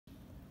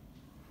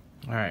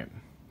Alright,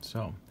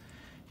 so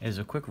as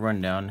a quick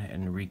rundown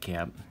and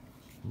recap,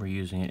 we're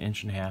using 1.5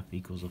 inches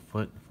equals a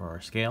foot for our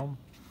scale.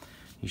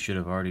 You should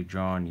have already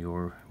drawn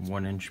your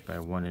 1 inch by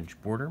 1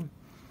 inch border.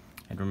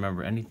 And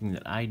remember, anything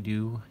that I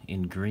do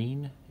in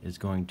green is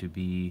going to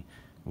be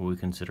what we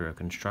consider a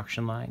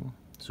construction line.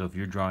 So if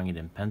you're drawing it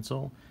in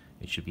pencil,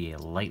 it should be a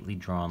lightly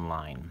drawn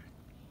line.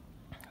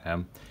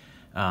 Okay?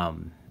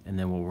 And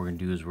then what we're going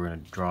to do is we're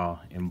going to draw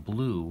in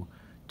blue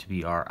to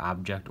be our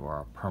object or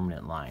our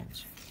permanent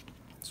lines.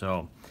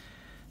 So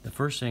the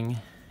first thing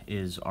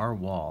is our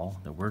wall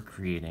that we're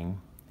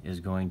creating is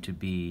going to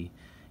be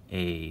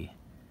a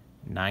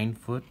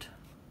 9-foot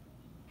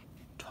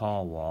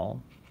tall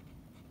wall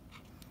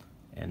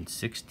and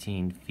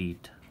 16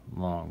 feet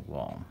long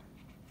wall.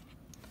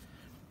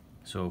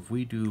 So if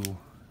we do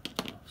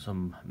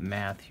some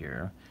math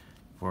here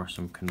for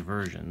some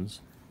conversions,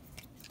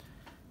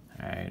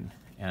 alright,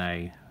 and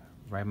I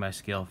write my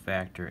scale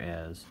factor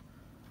as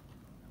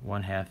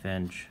 1/2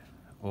 inch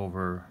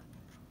over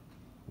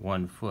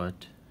 1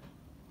 foot,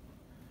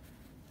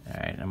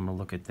 alright, I'm going to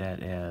look at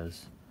that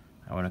as,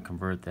 I want to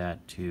convert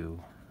that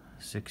to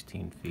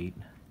 16 feet.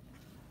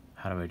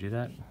 How do I do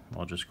that?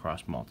 Well, just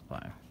cross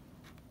multiply.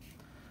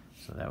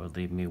 So that would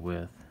leave me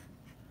with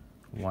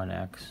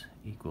 1x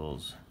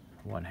equals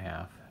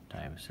 1/2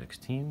 times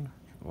 16,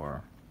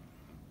 or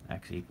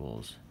x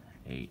equals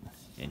 8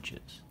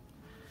 inches.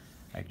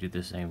 I could do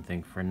the same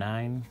thing for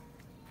 9.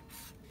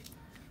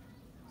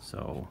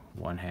 So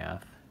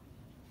 1/2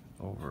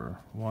 over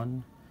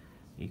 1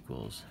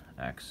 equals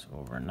x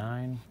over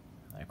 9.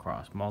 I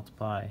cross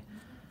multiply.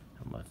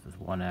 I'm left with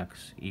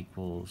 1x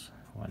equals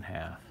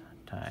 1/2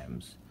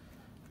 times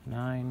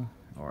 9,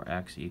 or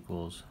x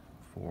equals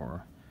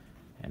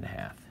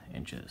 4.5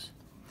 inches.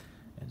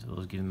 And so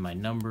those give me my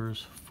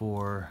numbers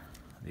for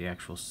the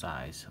actual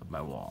size of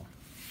my wall.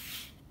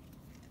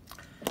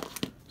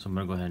 So I'm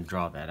going to go ahead and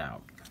draw that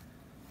out.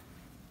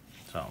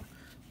 So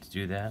to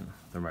do that,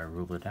 throw my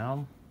ruler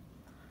down.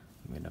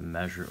 I'm going to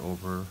measure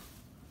over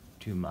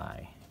to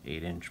my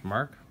 8-inch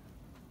mark.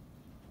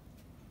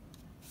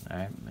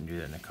 Alright, I'm going to do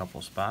that in a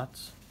couple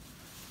spots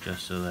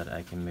just so that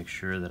I can make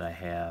sure that I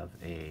have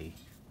a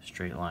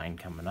straight line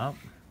coming up.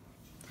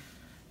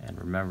 And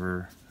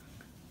remember,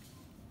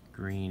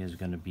 green is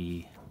going to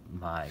be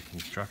my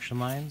construction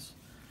lines.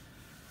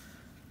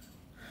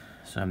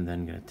 So I'm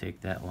then going to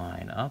take that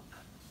line up.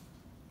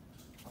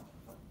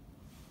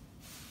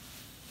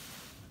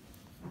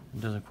 It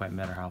doesn't quite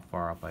matter how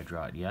far up I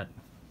draw it yet,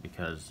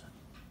 because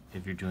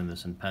if you're doing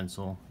this in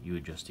pencil, you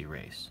would just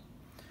erase.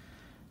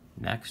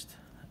 Next,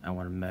 I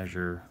want to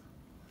measure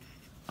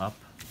up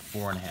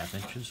 4.5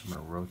 inches. I'm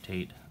going to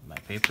rotate my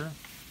paper,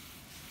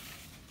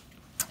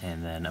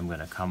 and then I'm going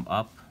to come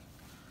up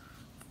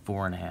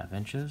 4.5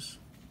 inches,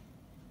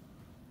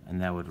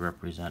 and that would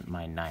represent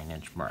my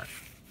 9-inch mark.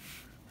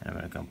 And I'm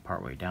going to come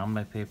partway down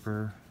my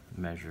paper,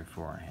 measure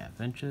 4.5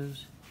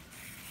 inches,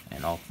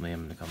 and ultimately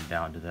I'm going to come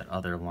down to that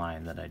other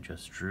line that I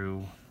just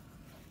drew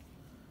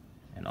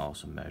and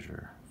also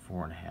measure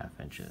 4.5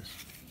 inches.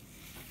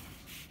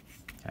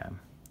 Okay.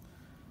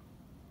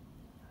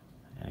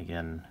 And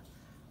again,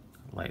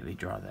 lightly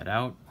draw that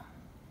out.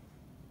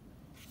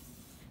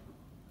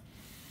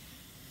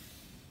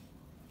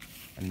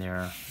 And there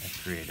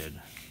I've created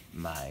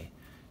my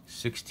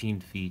 16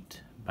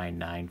 feet by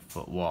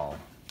 9-foot wall.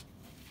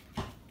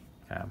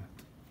 Okay.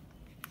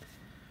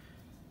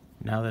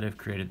 Now that I've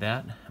created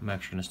that, I'm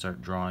actually going to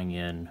start drawing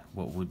in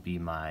what would be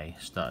my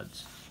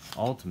studs.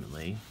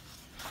 Ultimately,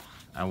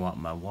 I want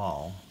my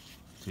wall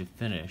to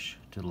finish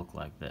to look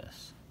like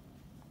this.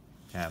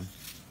 Okay.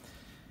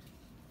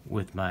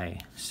 With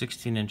my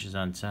 16 inches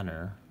on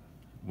center,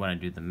 when I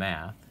do the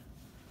math,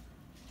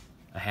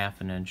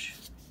 1/2 inch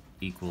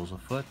equals a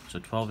foot, so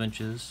 12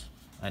 inches,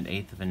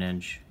 1/8 of an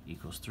inch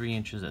equals 3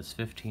 inches, that's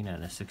 15,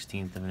 and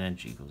 1/16 of an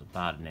inch equals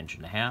about 1.5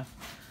 inches.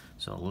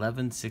 So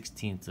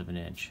 11/16 of an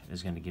inch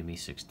is going to give me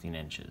 16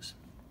 inches.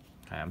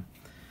 Okay.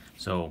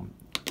 So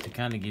to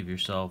kind of give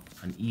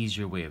yourself an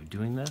easier way of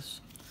doing this,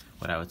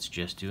 what I would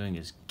suggest doing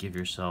is give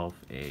yourself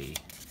a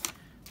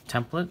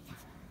template.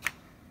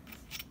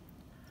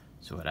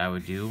 So what I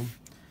would do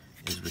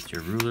is, with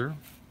your ruler,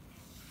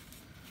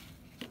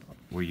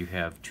 where you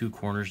have 2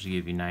 corners to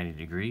give you 90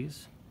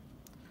 degrees,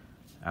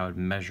 I would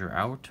measure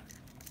out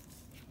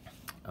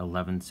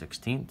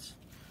 11/16.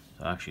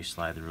 So I'll actually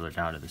slide the ruler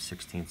down to the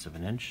 1/16 of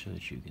an inch so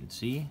that you can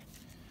see.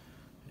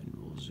 And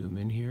we'll zoom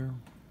in here.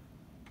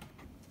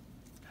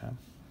 Okay.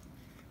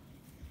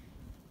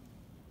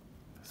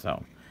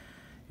 So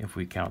if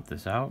we count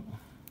this out,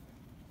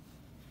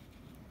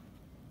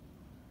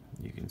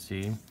 you can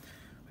see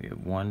we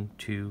have 1,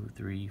 2,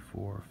 3,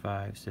 4,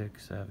 5,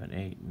 6, 7,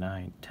 8,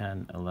 9,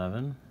 10,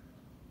 11.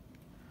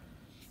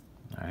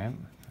 Alright,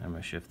 I'm going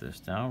to shift this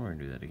down. We're going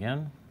to do that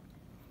again.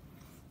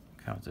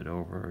 Count it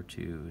over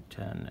to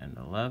 10 and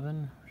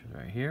 11, which is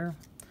right here.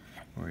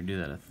 We're going to do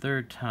that a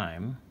third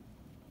time.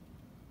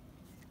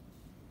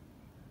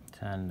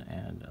 10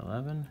 and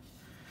 11.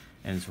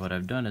 And so what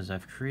I've done is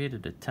I've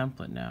created a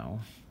template now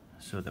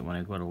so that when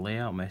I go to lay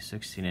out my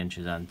 16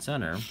 inches on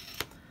center,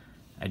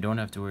 I don't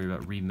have to worry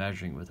about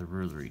remeasuring with a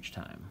ruler each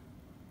time.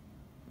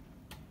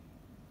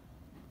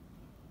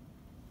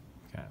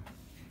 Okay,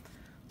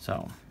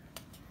 so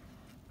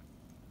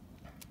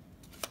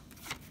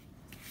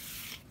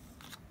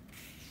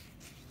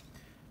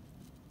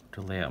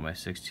to lay out my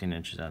 16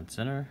 inches on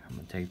center, I'm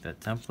going to take that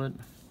template,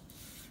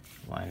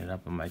 line it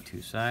up on my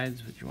two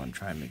sides, but you want to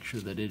try and make sure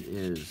that it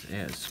is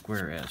as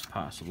square as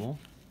possible.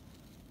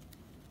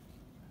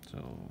 So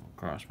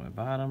across my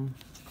bottom,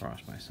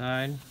 across my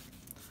side.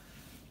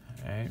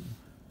 Alright.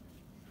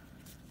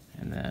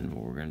 And then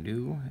what we're going to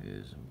do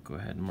is go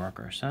ahead and mark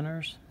our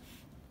centers.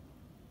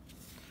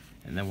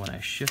 And then when I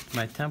shift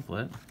my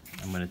template,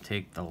 I'm going to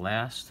take the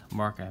last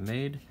mark I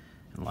made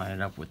and line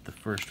it up with the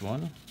first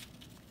one.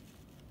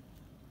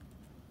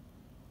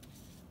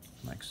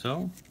 Like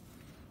so.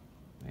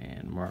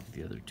 And mark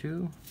the other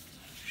two.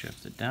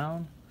 Shift it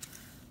down.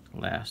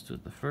 Last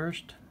with the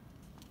first.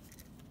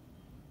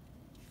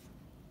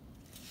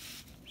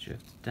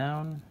 Shift it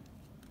down.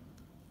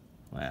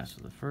 Last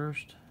with the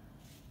first.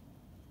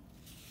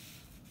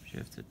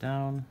 Shift it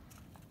down.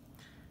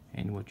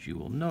 And what you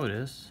will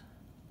notice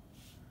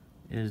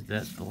is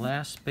that the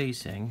last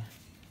spacing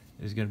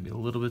is going to be a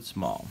little bit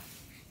small.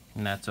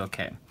 And that's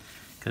okay.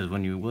 Because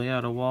when you lay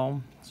out a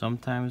wall,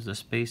 sometimes the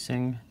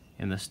spacing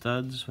in the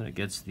studs, when it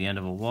gets to the end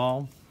of a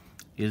wall,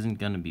 isn't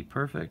going to be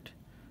perfect.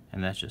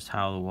 And that's just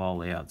how the wall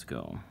layouts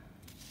go.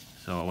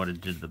 So what I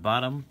did to the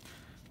bottom,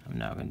 I'm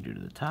now going to do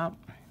to the top.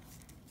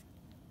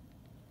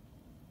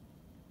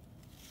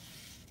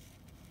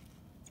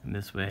 And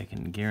this way I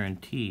can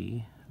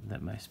guarantee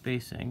that my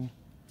spacing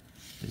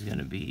is going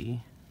to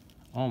be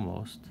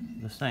almost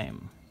the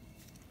same.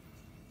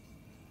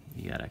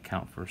 You got to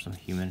account for some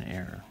human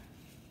error.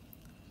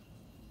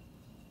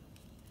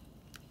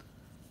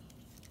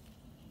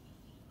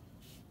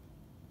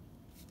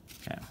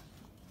 Okay,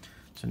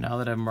 so now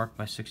that I've marked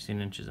my 16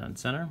 inches on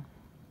center,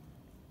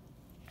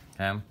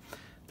 okay,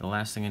 the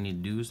last thing I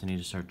need to do is I need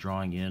to start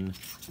drawing in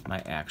my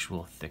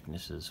actual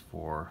thicknesses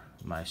for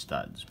my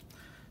studs.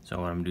 So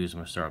what I'm going to do is I'm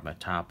going to start with my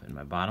top and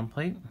my bottom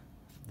plate,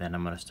 then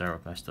I'm going to start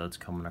with my studs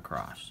coming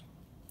across.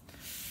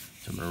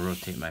 So I'm going to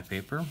rotate my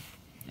paper,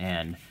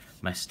 and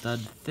my stud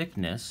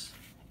thickness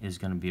is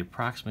going to be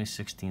approximately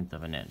 1/16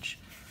 of an inch.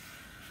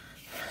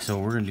 So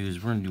what we're going to do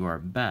is we're going to do our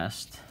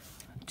best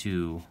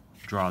to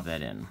draw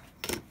that in.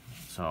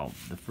 So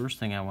the first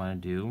thing I want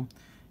to do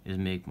is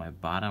make my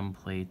bottom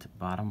plate,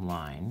 bottom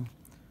line,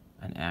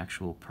 an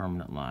actual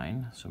permanent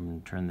line. So I'm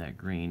going to turn that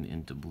green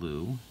into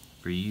blue.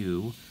 For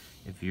you,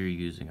 if you're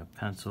using a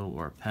pencil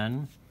or a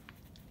pen,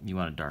 you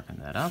want to darken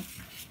that up.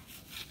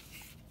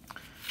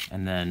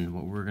 And then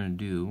what we're going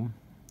to do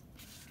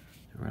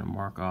is we're going to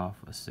mark off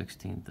a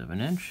 1/16 of an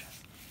inch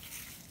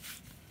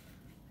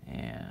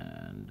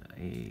and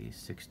a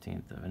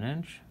 1/16 of an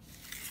inch.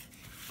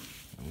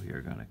 And we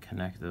are going to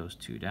connect those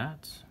two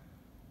dots.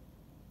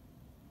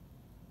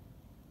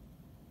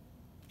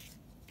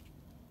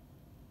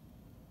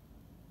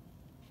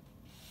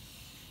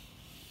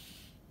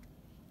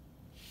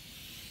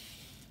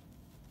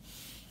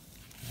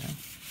 Okay.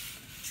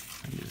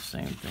 And do the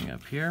same thing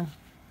up here.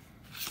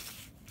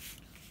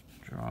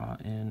 Draw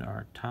in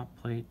our top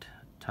plate,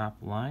 top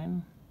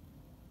line.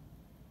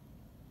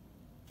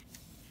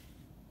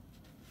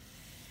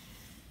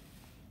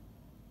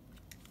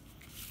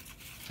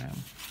 Okay.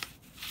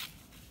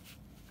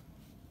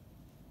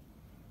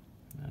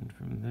 And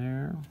from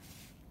there,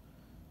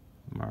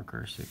 mark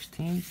our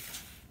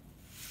 16th,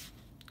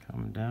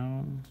 come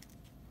down,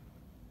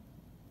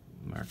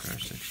 mark our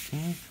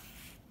 16th.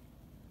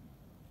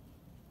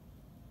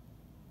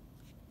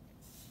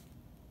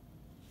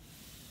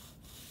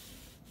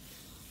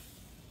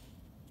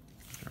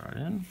 Draw it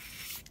in.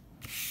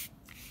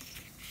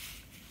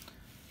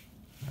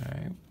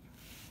 Alright.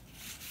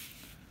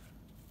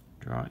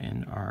 Draw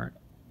in our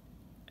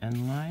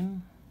end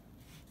line.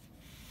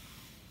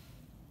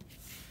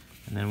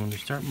 And then when we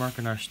start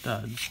marking our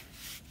studs,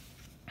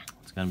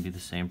 it's going to be the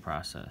same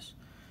process,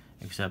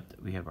 except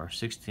we have our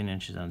 16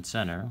 inches on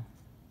center.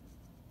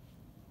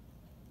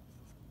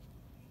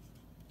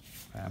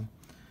 Okay.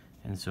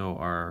 And so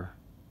our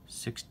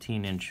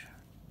 16-inch,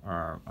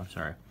 our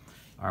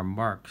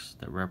marks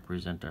that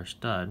represent our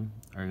stud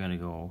are going to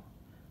go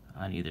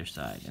on either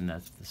side, and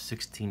that's the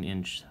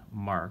 16-inch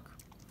mark.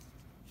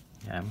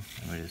 Okay. And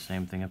we do the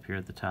same thing up here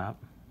at the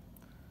top.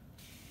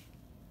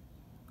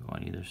 Go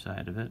on either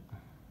side of it,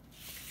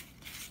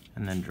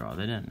 and then draw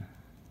that in.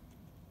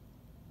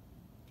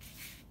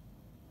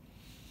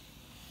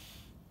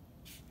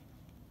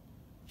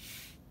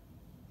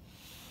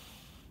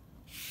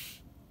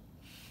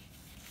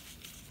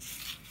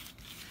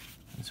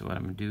 And so what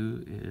I'm going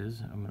to do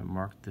is I'm going to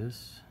mark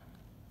this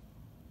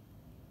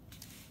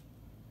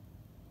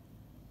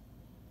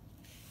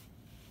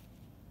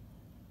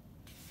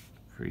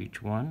for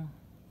each one,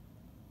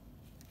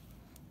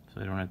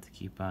 so I don't have to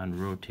keep on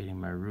rotating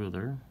my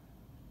ruler.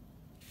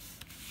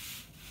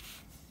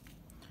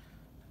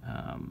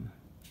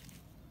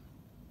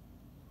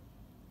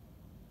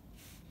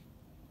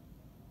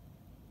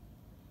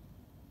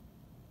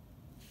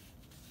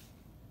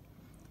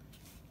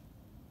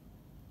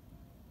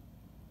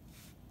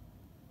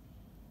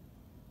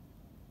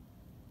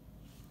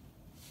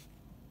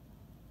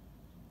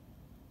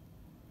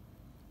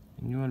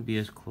 to be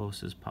as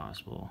close as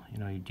possible. You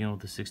know, you're dealing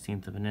with a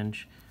 1/16 of an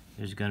inch.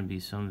 There's going to be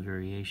some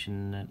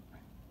variation in it.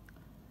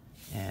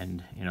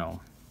 And, you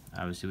know,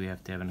 obviously we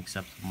have to have an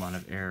acceptable amount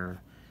of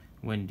error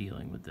when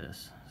dealing with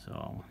this.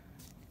 So,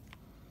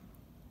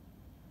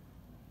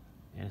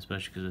 and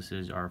especially because this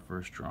is our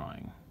first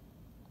drawing.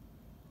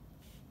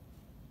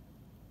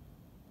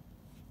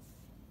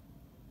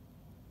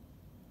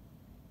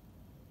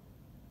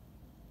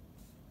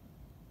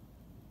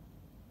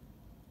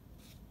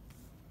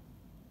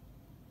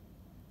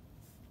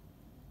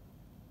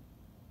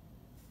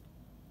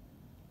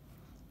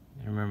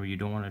 And remember, you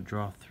don't want to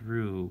draw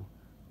through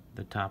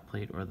the top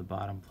plate or the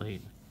bottom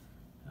plate,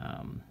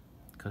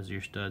 because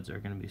your studs are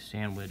going to be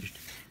sandwiched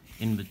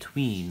in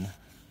between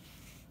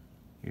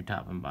your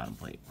top and bottom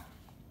plate.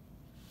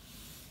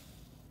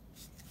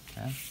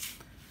 Okay,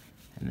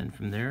 and then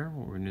from there,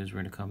 what we're going to do is we're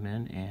going to come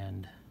in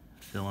and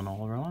fill in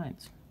all of our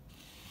lines.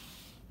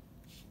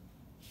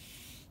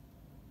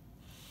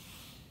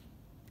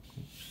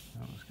 Oops,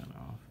 that was kind of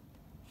off.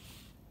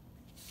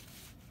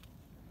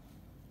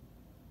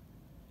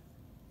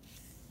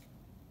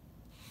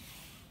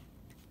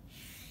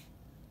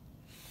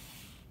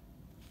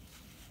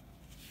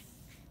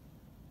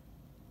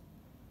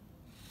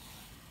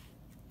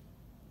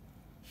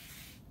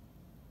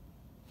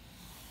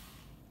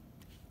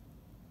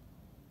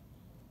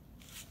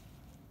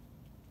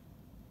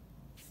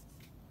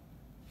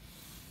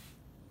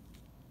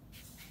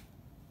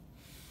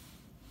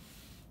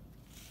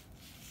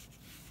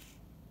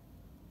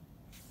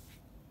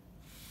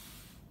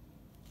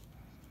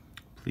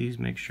 Please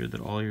make sure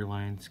that all your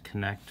lines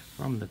connect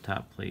from the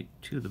top plate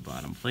to the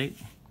bottom plate.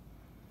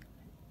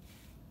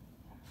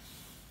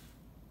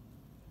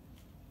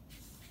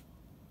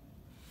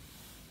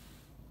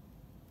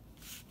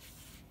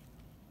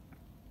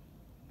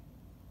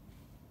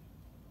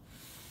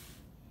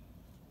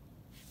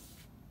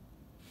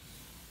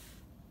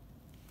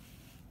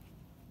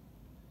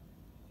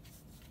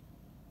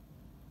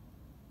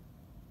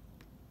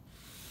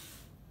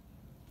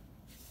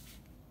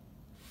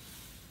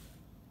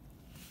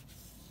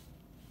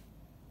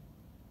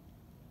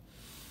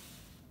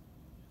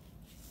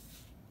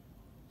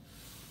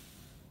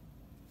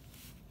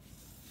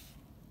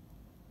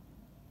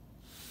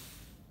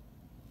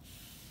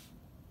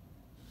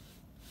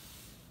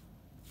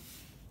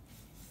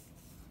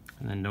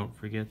 And then don't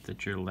forget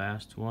that your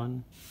last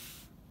one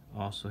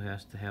also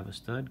has to have a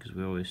stud, because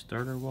we always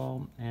start our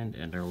wall and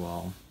end our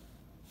wall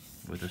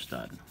with a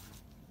stud.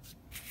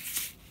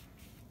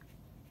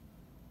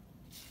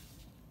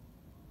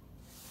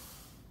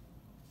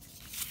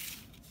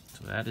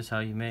 So that is how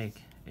you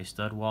make a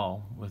stud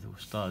wall with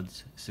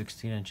studs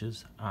 16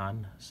 inches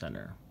on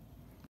center.